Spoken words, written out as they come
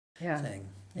thing.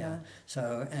 Yeah.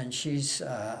 So, and she's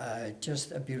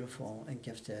just a beautiful and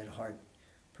gifted heart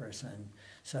person.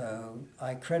 So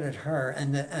I credit her,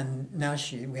 and now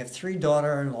we have 3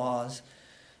 daughter-in-laws.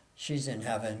 She's in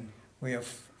heaven. We have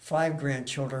 5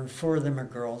 grandchildren. 4 of them are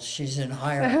girls. She's in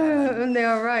higher heaven. They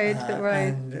are right.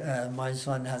 And my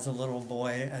son has a little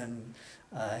boy, and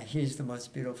he's the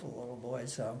most beautiful little boy.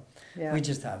 So we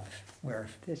just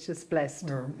it's just blessed.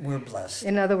 We're blessed.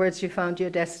 In other words, you found your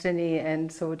destiny,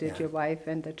 and so did your wife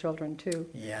and the children too.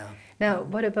 Yeah. Now,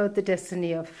 what about the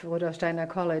destiny of Rudolf Steiner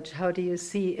College? How do you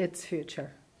see its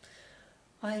future?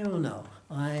 I don't know.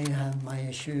 I have my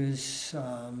issues.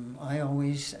 I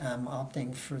always am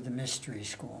opting for the mystery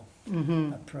school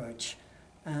approach.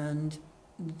 And,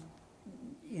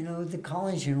 you know, the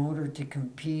college, in order to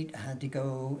compete, had to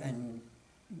go and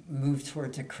move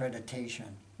towards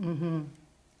accreditation.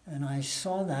 And I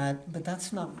saw that, but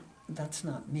that's not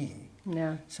me.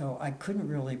 Yeah. So I couldn't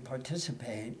really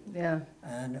participate. Yeah.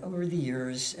 And over the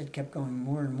years, it kept going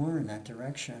more and more in that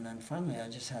direction. And finally, I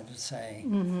just had to say,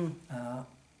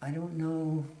 I don't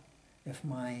know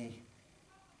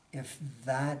if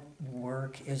that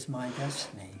work is my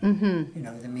destiny. You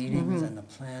know, the meetings and the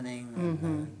planning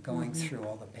and going through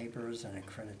all the papers and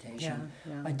accreditation.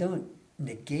 I don't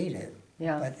negate it,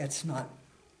 but it's not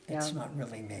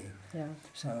really me.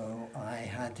 So I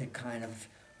had to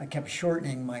I kept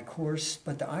shortening my course,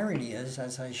 but the irony is,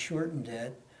 as I shortened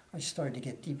it, I started to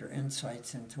get deeper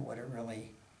insights into what it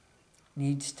really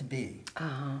needs to be.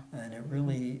 And it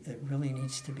really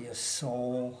needs to be a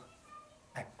soul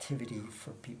activity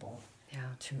for people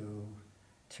to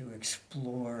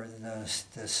explore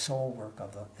the soul work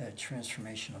of the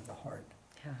transformation of the heart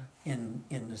in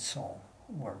the soul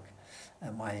work.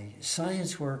 And my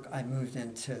science work, I moved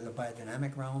into the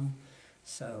biodynamic realm.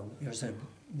 So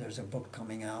there's a book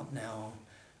coming out now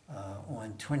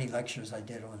on 20 lectures I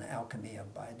did on the alchemy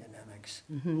of biodynamics.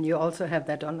 You also have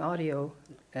that on audio,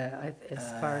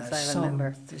 as far as I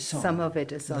remember. Some of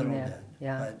it is on there.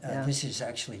 But this is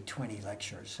actually 20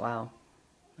 lectures. Wow.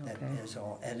 That is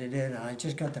all edited. And I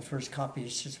just got the first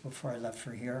copies just before I left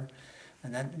for here.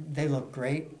 And they look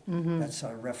great. That's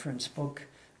a reference book.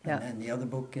 And then the other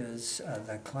book is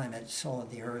The Climate Soul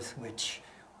of the Earth, which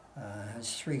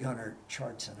has 300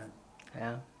 charts in it.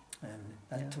 Yeah. And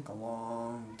that took a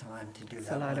long time to do.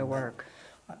 It's a lot of work.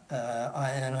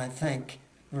 And I thank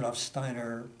Rudolf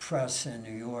Steiner Press in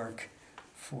New York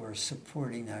for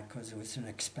supporting that, because it was an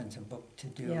expensive book to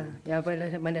do. But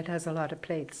when it has a lot of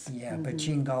plates. But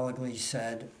Gene Goligly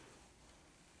said,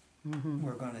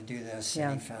 we're going to do this,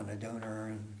 and he found a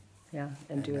donor,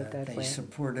 and do it that way. They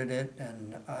supported it,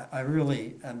 and I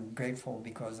really am grateful,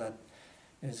 because that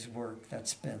is work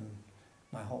that's been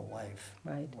my whole life.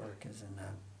 Work is in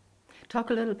that. Talk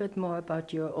a little bit more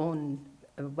about your own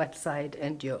website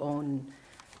and your own,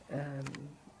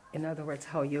 in other words,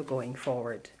 how you're going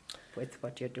forward with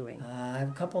what you're doing. I have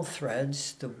a couple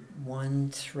threads. The one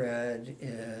thread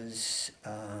is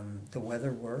the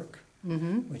weather work,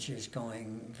 which is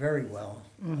going very well.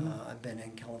 I've been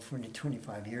in California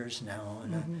 25 years now,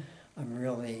 and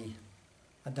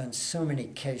I've done so many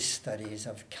case studies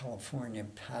of California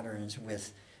patterns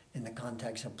in the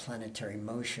context of planetary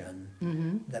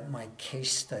motion, that my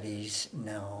case studies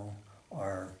now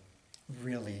are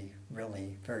really,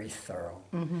 really very thorough.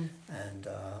 And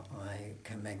I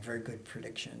can make very good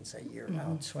predictions a year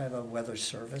out. So I have a weather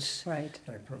service that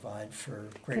I provide for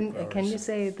grape growers. Can you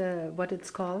say what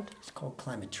it's called? It's called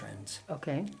Climate Trends.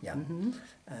 Okay. Yeah.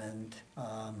 And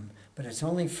but it's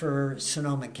only for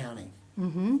Sonoma County.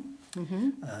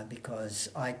 Because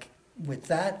with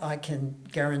that, I can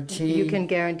guarantee... You can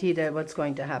guarantee that what's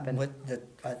going to happen.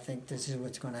 I think this is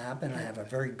what's going to happen. I have a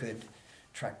very good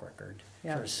track record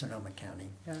for Sonoma County.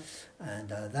 And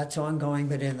that's ongoing,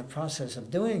 but in the process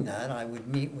of doing that, I would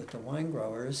meet with the wine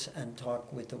growers and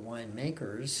talk with the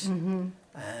winemakers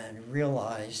and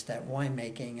realize that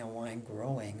winemaking and wine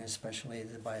growing, especially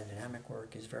the biodynamic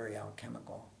work, is very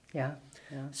alchemical.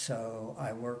 So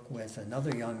I work with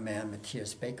another young man,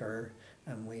 Matthias Baker,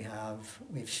 and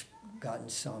we've gotten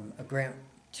a grant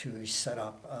to set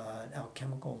up an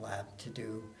alchemical lab to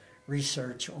do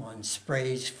research on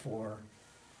sprays for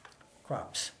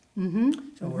crops.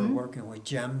 So we're working with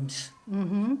gems,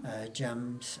 and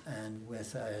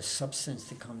with a substance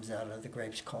that comes out of the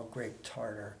grapes called grape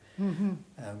tartar.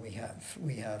 We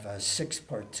have 6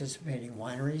 participating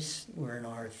wineries. We're in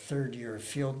our 3rd year of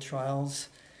field trials,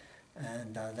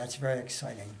 and that's very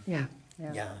exciting.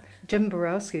 Jim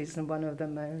Borowski is one of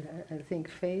them, I think,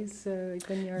 Faye's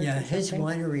vineyard. His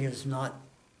winery is not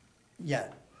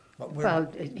yet But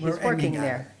Well, he's working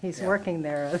there. He's working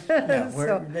there. Yeah,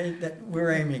 So,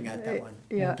 we're aiming at that one.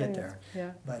 yeah, We'll get there.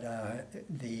 Yeah. But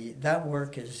that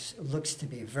work looks to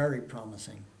be very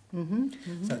promising.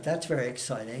 So that's very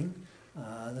exciting.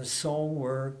 The soul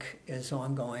work is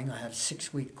ongoing. I have a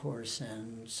 6-week course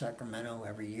in Sacramento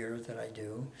every year that I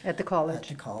do. At the college? At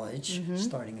the college,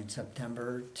 starting in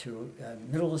September to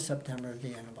middle of September,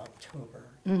 the end of October.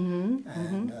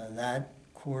 And that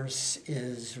course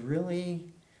is really,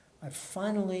 I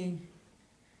finally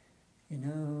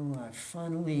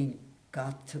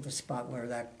got to the spot where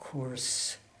that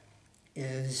course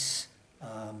is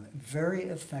very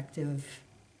effective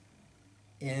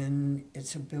in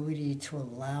its ability to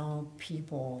allow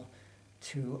people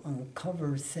to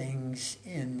uncover things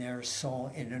in their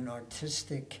soul in an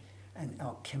artistic and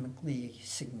alchemically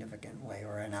significant way,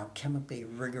 or an alchemically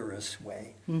rigorous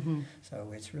way.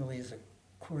 So it really is a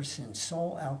course in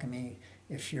soul alchemy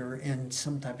if you're in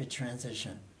some type of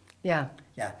transition. Yeah.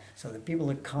 Yeah, so the people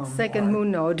that come Second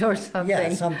moon node or something.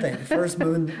 Yeah, something. First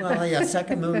moon, well, yeah,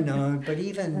 second moon node, but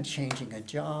even changing a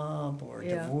job or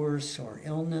divorce or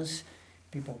illness,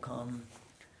 people come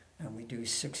and we do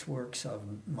 6 works of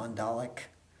mandalic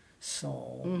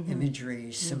soul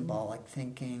imagery, symbolic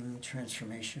thinking,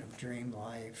 transformation of dream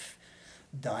life,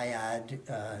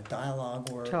 dialogue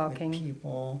work with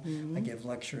people. I give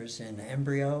lectures in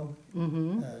embryo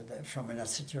from an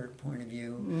esoteric point of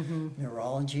view,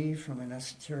 neurology from an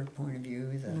esoteric point of view,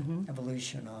 the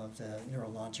evolution of the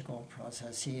neurological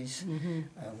processes.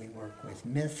 We work with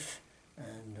myth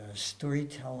and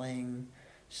storytelling,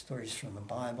 stories from the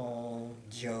Bible,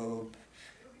 Job,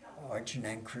 Arjuna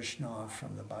and Krishna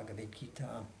from the Bhagavad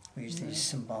Gita. We use these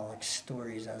symbolic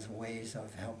stories as ways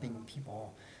of helping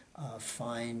people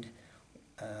find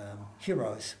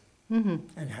heroes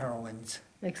and heroines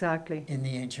in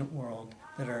the ancient world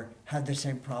that had the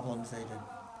same problems they did.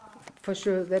 For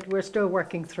sure, that we're still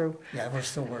working through. Yeah, we're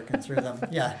still working through them.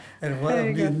 Yeah,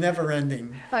 it'll be never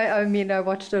ending. I mean, I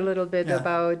watched a little bit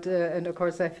about, and of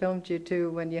course I filmed you too,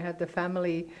 when you had the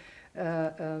family,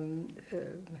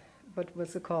 what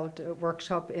was it called,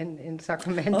 workshop in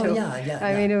Sacramento. Oh, yeah.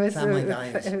 I mean, it was,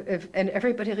 and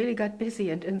everybody really got busy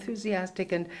and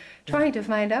enthusiastic and trying to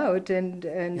find out,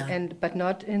 but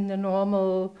not in the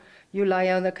normal, you lie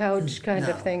on the couch kind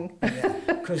of thing.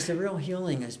 Because the real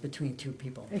healing is between 2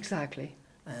 people. Exactly.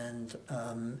 And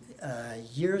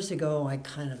years ago, I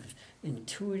kind of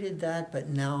intuited that, but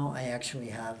now I actually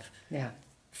have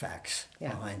facts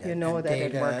behind it. You know and that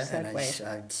data, it works that and way.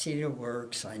 I see it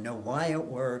works. I know why it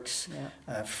works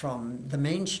from the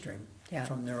mainstream,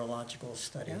 from neurological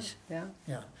studies.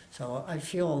 Yeah. So I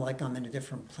feel like I'm in a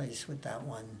different place with that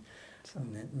one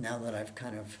now that I've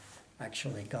kind of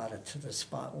actually got it to the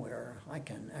spot where I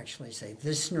can actually say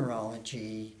this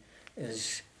neurology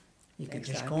is. You can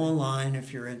just go online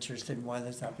if you're interested in why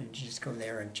this happened. You just go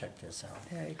there and check this out.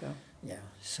 There you go. Yeah,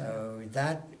 so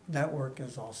that work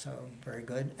is also very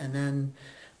good. And then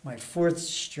my 4th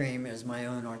stream is my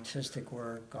own artistic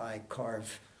work. I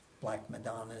carve black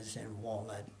Madonnas in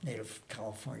walnut, native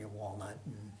California walnut,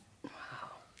 and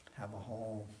have a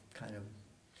whole kind of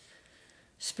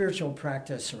spiritual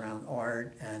practice around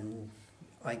art and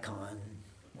icon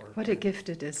work. What a gift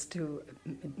it is to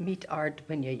meet art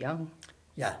when you're young.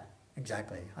 Yeah.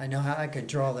 Exactly. I know how I could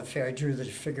draw the figure. I drew the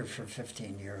figure for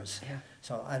 15 years. Yeah.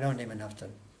 So I don't even have to.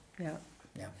 Yeah.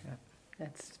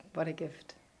 That's what a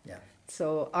gift. Yeah.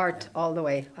 So art all the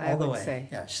way, I would say.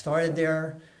 Yeah. Started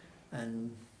there,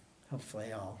 and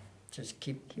hopefully I'll just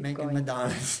keep making going.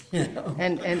 Madonnas. You know.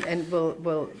 And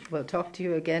we'll talk to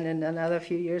you again in another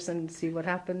few years and see what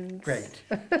happens. Great.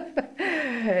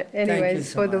 Anyways,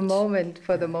 so the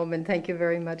moment, thank you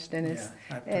very much, Dennis.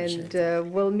 Yeah, I appreciate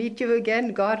and we'll meet you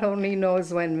again. God only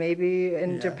knows when. Maybe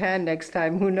in Japan next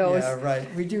time. Who knows? Yeah, right.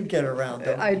 We do get around.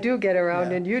 Don't we? I do get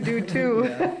around, and you do too.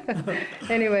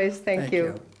 Anyways, thank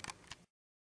you.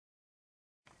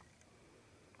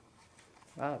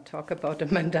 Wow, talk about a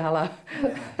mandala.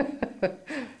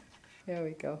 There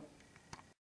we go.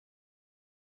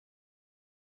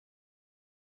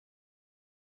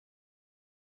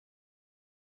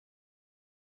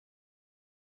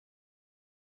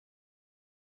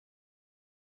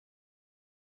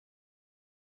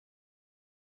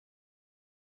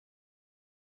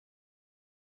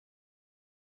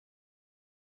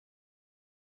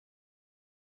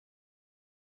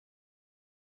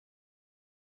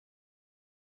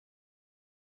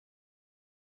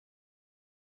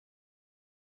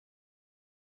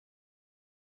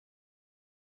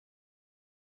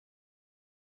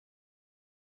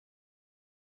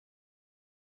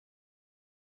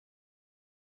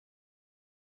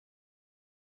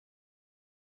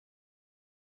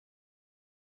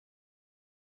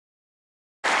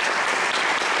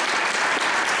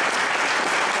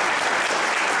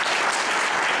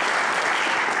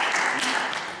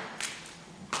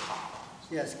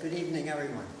 Yes, good evening,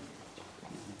 everyone.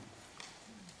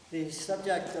 The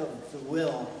subject of the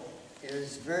will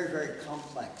is very, very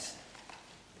complex.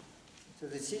 So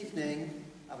this evening,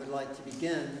 I would like to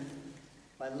begin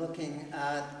by looking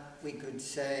at, we could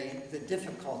say, the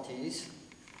difficulties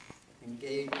in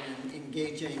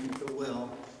engaging the will,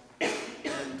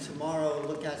 and tomorrow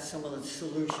look at some of the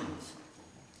solutions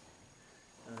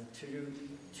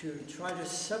to try to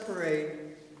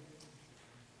separate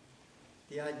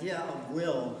the idea of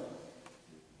will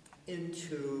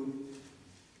into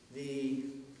a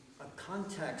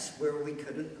context where we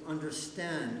could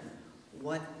understand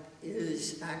what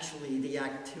is actually the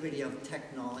activity of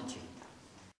technology.